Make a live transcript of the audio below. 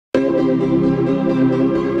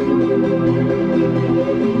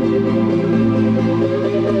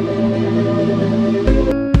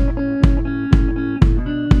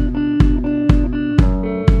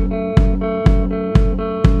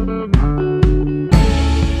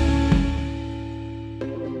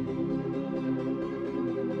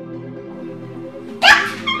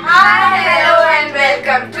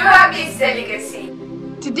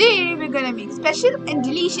Today we're gonna make special and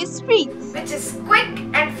delicious sweets, which is quick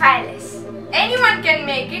and fireless. Anyone can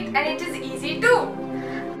make it and it is easy too.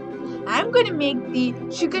 I'm gonna make the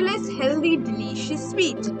sugarless, healthy, delicious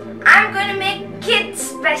sweet. I'm gonna make kids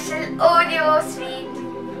special Oreo sweet.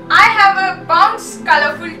 I have a bounce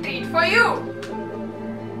colorful treat for you.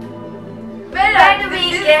 Where do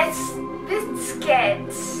we get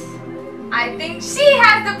biscuits? I think she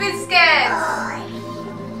has the biscuits.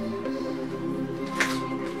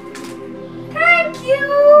 Thank you.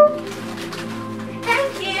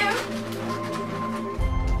 Thank you.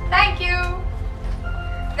 Thank you.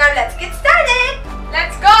 Now let's get started.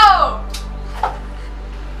 Let's go.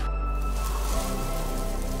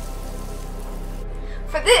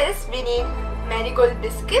 For this we need marigold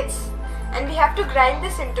biscuits and we have to grind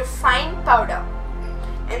this into fine powder.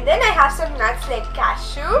 And then I have some nuts like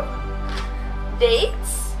cashew,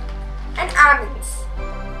 dates and almonds.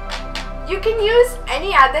 You can use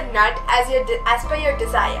any other nut as per your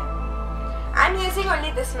desire. I'm using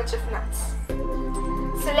only this much of nuts.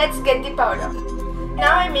 So let's get the powder.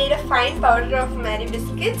 Now I made a fine powder of Mary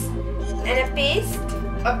biscuits and a paste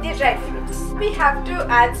of the dry fruits. We have to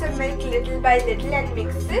add some milk little by little and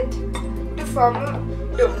mix it to form a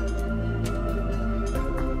dough.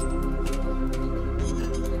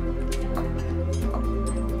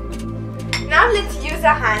 Now let's use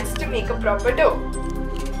our hands to make a proper dough.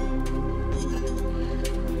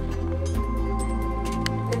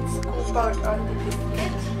 Let's scoop out all the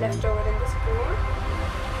biscuits left over in the spoon.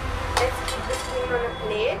 Let's keep the spoon on a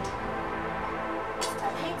plate.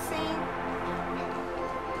 Start mixing.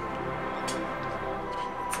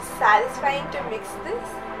 It's satisfying to mix this.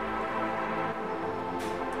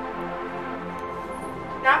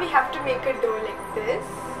 Now we have to make a dough like this.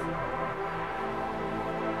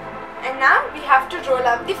 And now we have to roll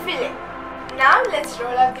out the filling. Now let's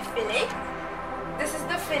roll out the filling. This is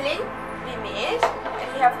the filling we made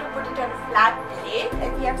and we have to put it on a flat plate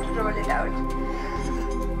and we have to roll it out.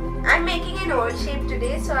 I'm making an oval shape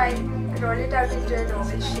today, so I roll it out into an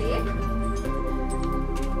oval shape.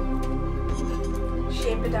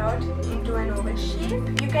 Shape it out into an oval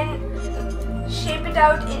shape. You can shape it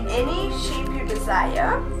out in any shape you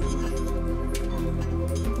desire.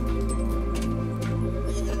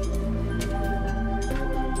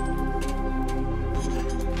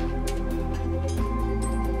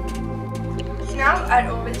 Now our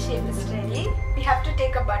oval shape is ready. We have to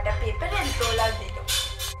take a butter paper and roll out the dough.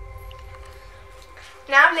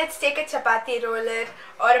 Now let's take a chapati roller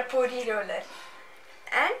or a puri roller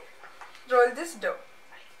and roll this dough.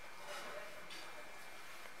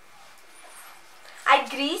 I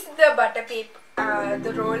grease the butter paper,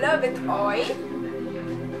 the roller with oil.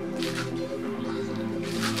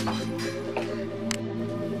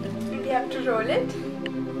 And we have to roll it.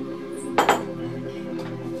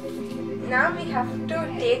 Now we have to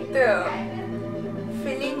take the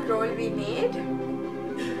filling roll we made.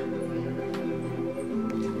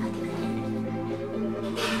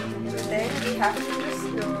 Then we have to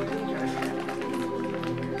slowly roll it.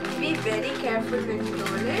 Be very careful when you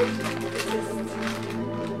roll it. Just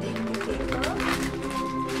take the paper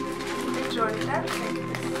and roll it up like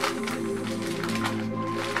this.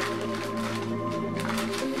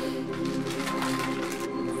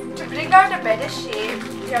 To bring out a better shape,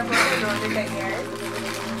 we are going to roll it again.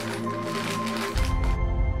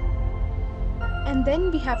 And then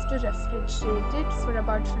we have to refrigerate it for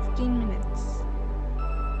about 15 minutes.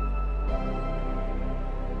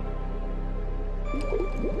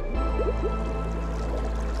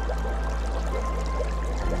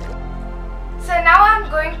 So now I'm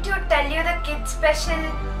going to tell you the kids special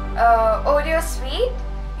Oreo sweet.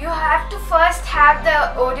 You have to first have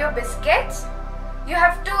the Oreo biscuits. You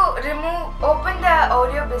have to open the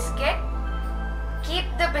Oreo biscuit, keep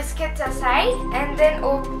the biscuits aside and then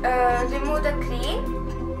remove the cream.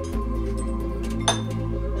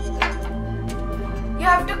 You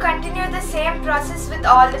have to continue the same process with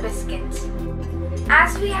all the biscuits.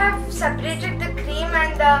 As we have separated the cream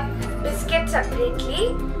and the biscuit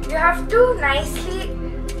separately, you have to nicely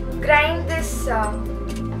grind this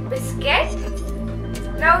biscuit.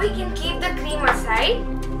 Now we can keep the cream aside.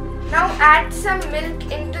 Now add some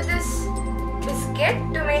milk into this biscuit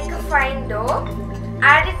to make a fine dough.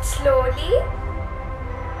 Add it slowly.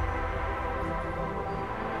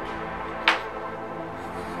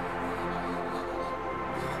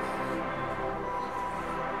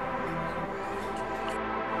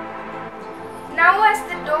 Now as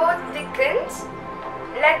the dough thickens,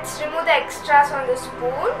 let's remove the extras on the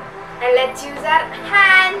spoon and let's use our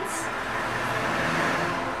hands.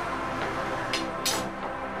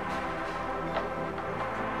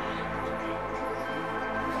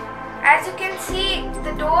 see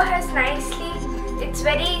the dough has nicely, it's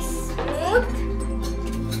very smooth.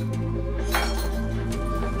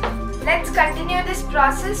 Let's continue this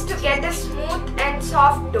process to get a smooth and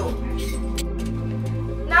soft dough.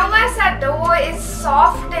 Now as our dough is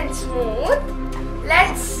soft and smooth,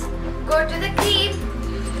 let's go to the cream.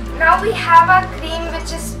 Now we have our cream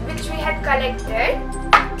which we had collected.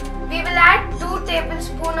 We will add 2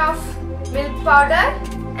 tablespoons of milk powder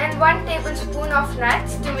and 1 tablespoon of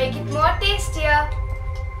nuts to make it more tastier.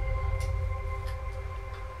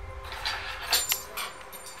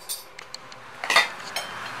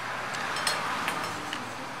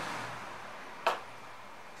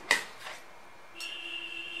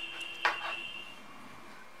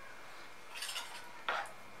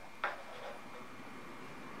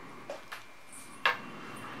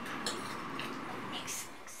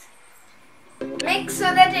 Mix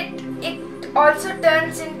so that it also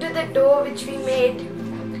turns into the dough which we made.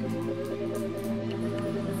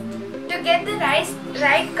 To get the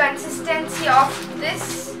right consistency of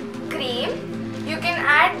this cream, you can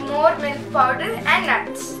add more milk powder and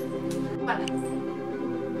nuts.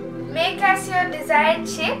 Make as your desired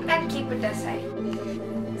shape and keep it aside.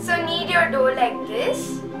 So knead your dough like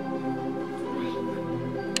this.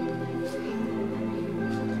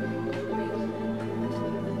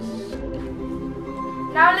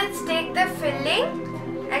 Now let's take the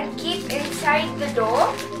filling and keep inside the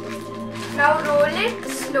dough. Now roll it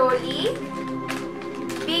slowly.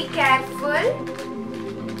 Be careful.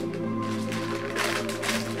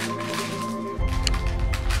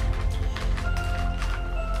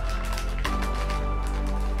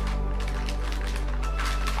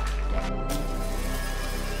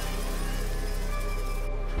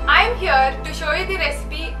 I am here to show you the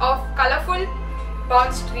recipe of colorful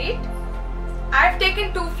bounce treat. I have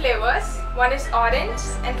taken 2 flavors, one is orange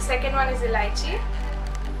and the second one is elaichi.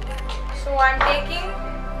 So I am taking,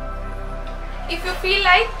 if you feel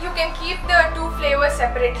like you can keep the 2 flavors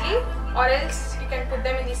separately or else you can put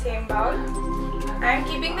them in the same bowl. I am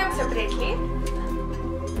keeping them separately.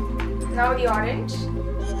 Now the orange.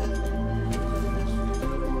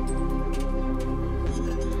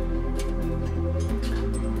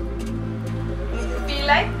 If you feel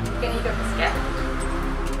like, you can eat a biscuit.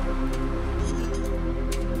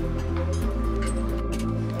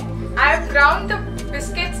 I have ground the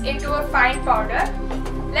biscuits into a fine powder.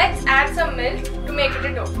 Let's add some milk to make it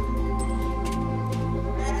a dough.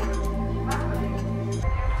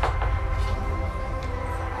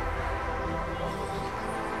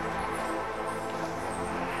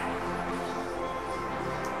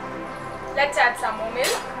 Let's add some more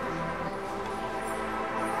milk.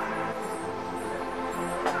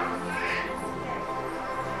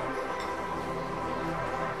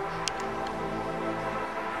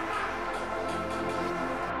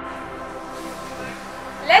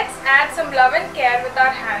 Let's add some love and care with our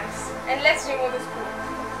hands and let's remove the spoon.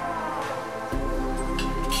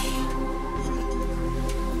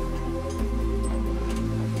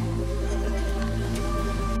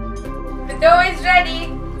 The dough is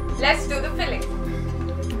ready. Let's do the filling.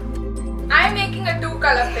 I am making a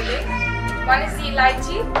 2-color filling. One is the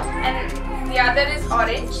elaichi and the other is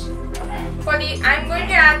orange. I am going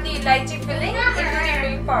to add the elaichi filling into the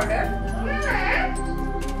milk powder.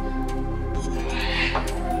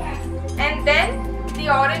 And then the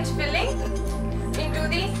orange filling into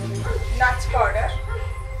the nuts powder.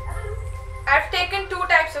 I have taken 2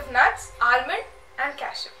 types of nuts, almond and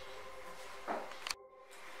cashew.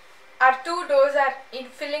 Our 2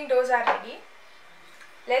 filling doughs are ready.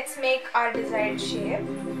 Let's make our desired shape.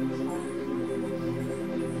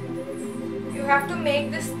 You have to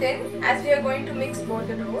make this thin as we are going to mix both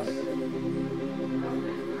the doughs.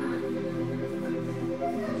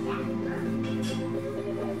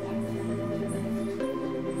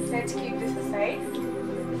 Let's keep this aside.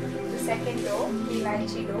 The second dough, the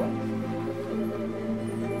elaichi dough.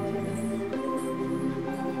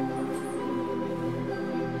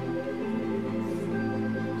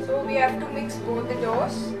 So we have to mix both the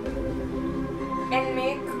doughs and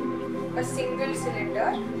make a single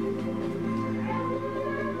cylinder.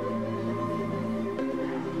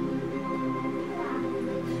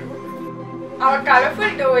 Our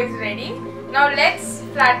colorful dough is ready. Now let's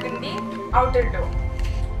flatten the outer dough.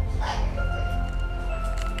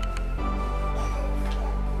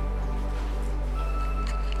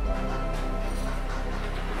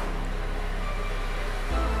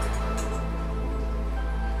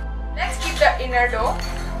 Let's keep the inner dough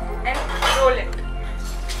and roll it.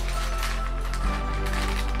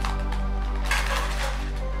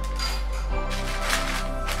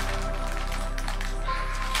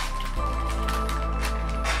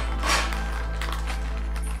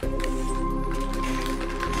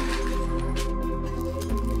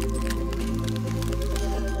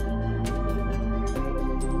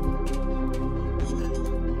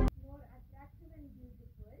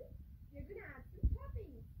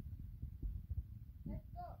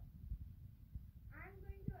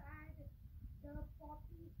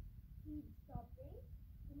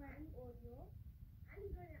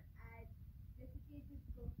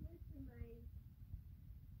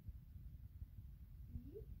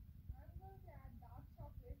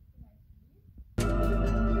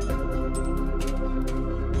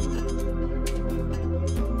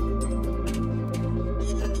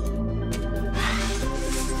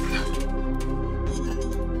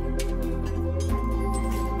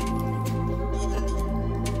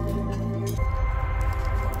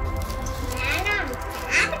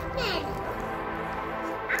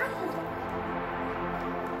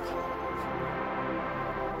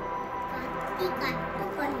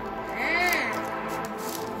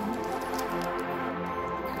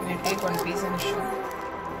 take one piece and show.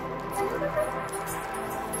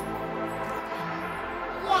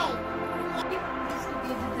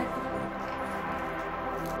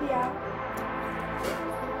 Yeah.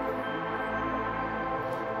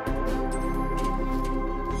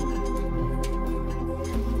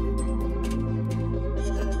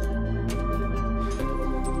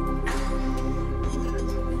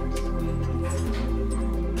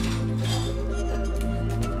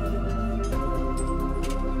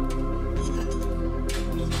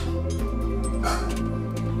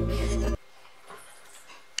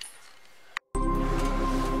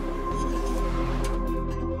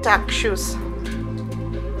 Duck shoes.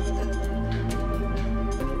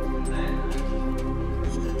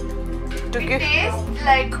 It tastes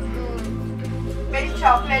like very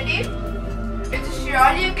chocolatey. It's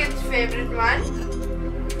surely a kid's favorite one.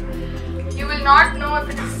 You will not know if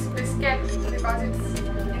it is biscuit because it's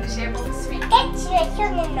in the shape of a sweet.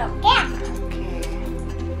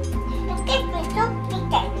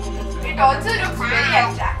 It also looks very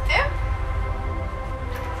attractive.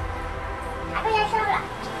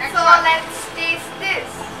 So let's taste this.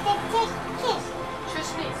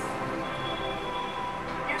 Shush me.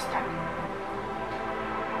 You start.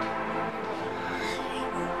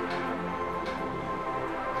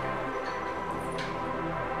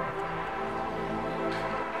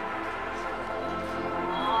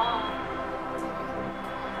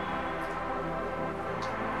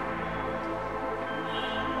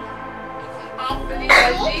 Really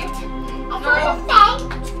healthy. No,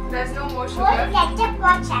 there's no more sugar. And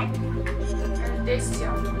taste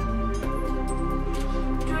here.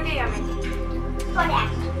 Truly yummy.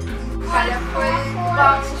 Colorful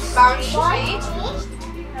bounce treat.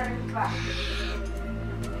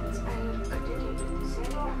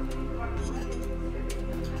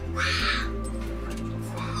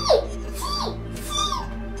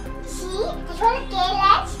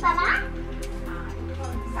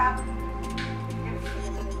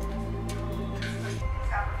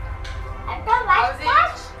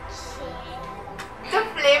 The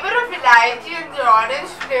flavor of elaichi and the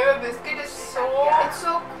orange flavor biscuit is it's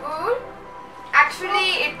so cool. Actually,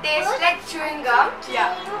 it tastes like chewing gum.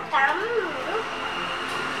 Yeah.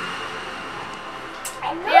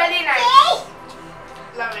 Really nice.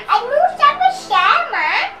 Love it.